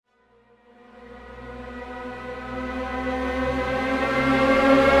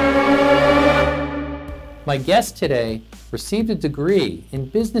My guest today received a degree in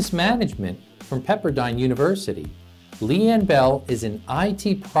business management from Pepperdine University. Leanne Bell is an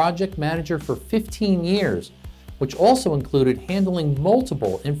IT project manager for 15 years, which also included handling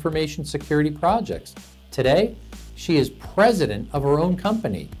multiple information security projects. Today, she is president of her own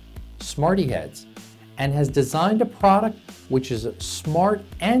company, Smarty Heads, and has designed a product which is a smart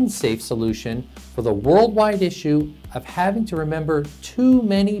and safe solution for the worldwide issue of having to remember too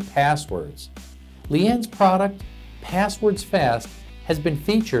many passwords. Leanne's product, Passwords Fast, has been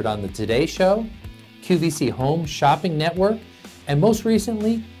featured on the Today Show, QVC Home Shopping Network, and most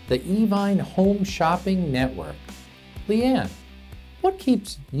recently, the Evine Home Shopping Network. Leanne, what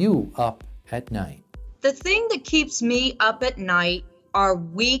keeps you up at night? The thing that keeps me up at night are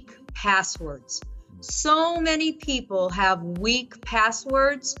weak passwords. So many people have weak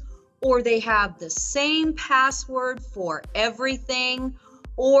passwords, or they have the same password for everything.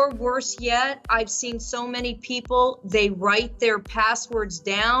 Or worse yet, I've seen so many people, they write their passwords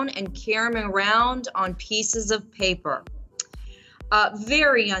down and carry them around on pieces of paper.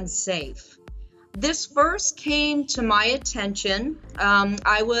 Very unsafe. This first came to my attention.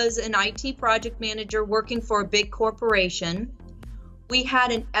 I was an IT project manager working for a big corporation. We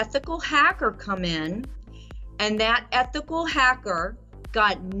had an ethical hacker come in, and that ethical hacker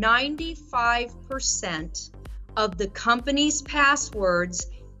got 95% of the company's passwords,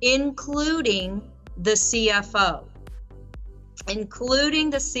 including the CFO.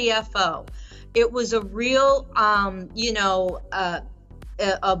 It was a real, a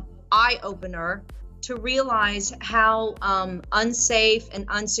eye-opener to realize how unsafe and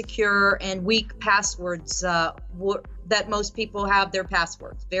unsecure and weak passwords that most people have their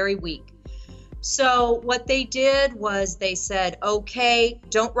passwords, very weak. So what they did was they said, okay,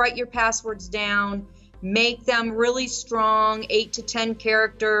 don't write your passwords down. Make them really strong, 8 to 10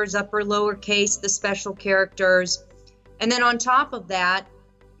 characters, upper, lowercase, the special characters. And then on top of that,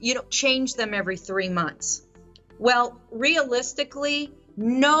 change them every 3 months. Well, realistically,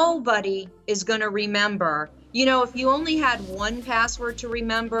 nobody is going to remember. If you only had one password to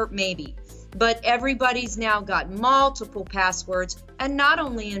remember, maybe. But everybody's now got multiple passwords, and not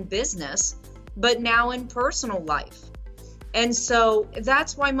only in business, but now in personal life. And so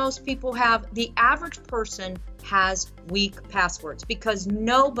that's why most people the average person has weak passwords, because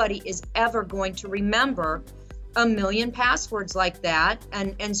nobody is ever going to remember 1 million passwords like that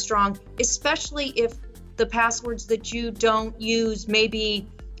and strong, especially if the passwords that you don't use maybe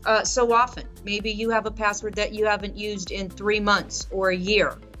so often. Maybe you have a password that you haven't used in 3 months or a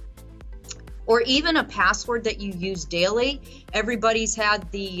year, or even a password that you use daily. Everybody's had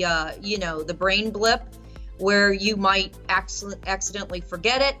the brain blip, where you might accidentally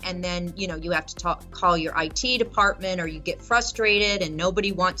forget it, and then you have to call your IT department, or you get frustrated and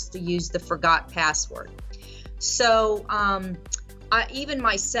nobody wants to use the forgot password. So even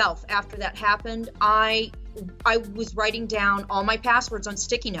myself, after that happened, I was writing down all my passwords on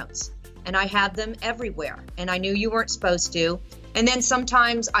sticky notes, and I had them everywhere, and I knew you weren't supposed to. And then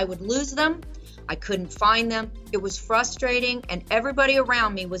sometimes I would lose them. I couldn't find them. It was frustrating, and everybody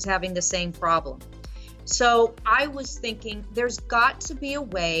around me was having the same problem. So I was thinking, there's got to be a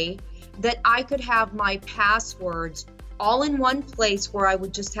way that I could have my passwords all in one place, where I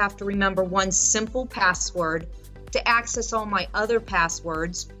would just have to remember one simple password to access all my other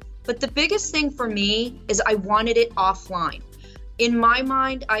passwords. But the biggest thing for me is I wanted it offline. In my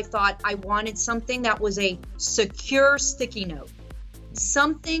mind, I thought I wanted something that was a secure sticky note,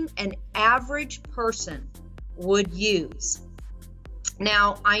 something an average person would use.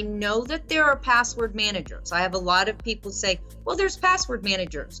 Now, I know that there are password managers. I have a lot of people say, well, there's password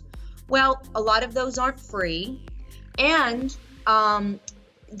managers. Well, a lot of those aren't free. And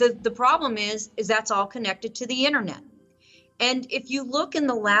the problem is that's all connected to the internet. And if you look in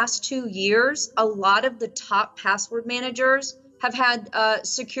the last 2 years, a lot of the top password managers have had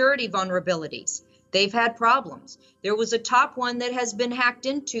security vulnerabilities. They've had problems. There was a top one that has been hacked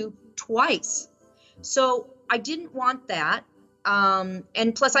into twice. So I didn't want that.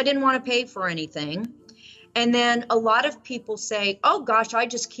 And plus I didn't want to pay for anything. And then a lot of people say, oh gosh, I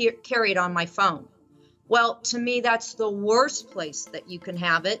just carry it on my phone. Well, to me, that's the worst place that you can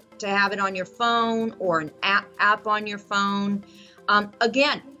have it, to have it on your phone or an app on your phone.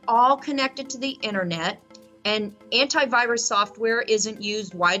 Again, all connected to the internet. And antivirus software isn't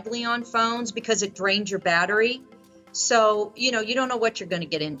used widely on phones because it drains your battery. So, you don't know what you're going to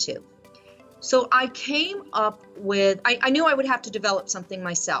get into. So I came up with, I knew I would have to develop something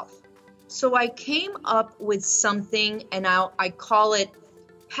myself. So I came up with something, and I call it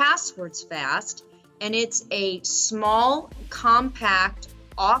Passwords Fast. And it's a small, compact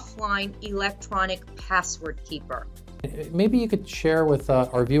offline electronic password keeper. Maybe you could share with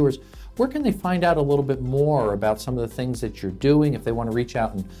our viewers, where can they find out a little bit more about some of the things that you're doing if they want to reach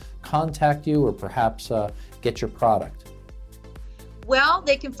out and contact you or perhaps get your product? Well,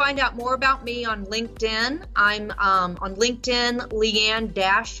 they can find out more about me on LinkedIn. I'm on LinkedIn,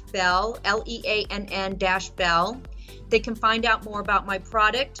 Leanne-Bell, Leann-Bell. They can find out more about my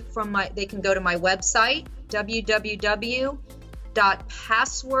product they can go to my website,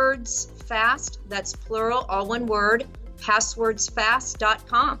 www.passwordsfast, that's plural, all one word,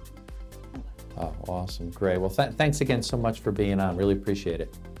 passwordsfast.com. Oh, awesome. Great. Well, thanks again so much for being on. Really appreciate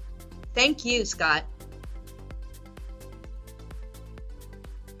it. Thank you, Scott.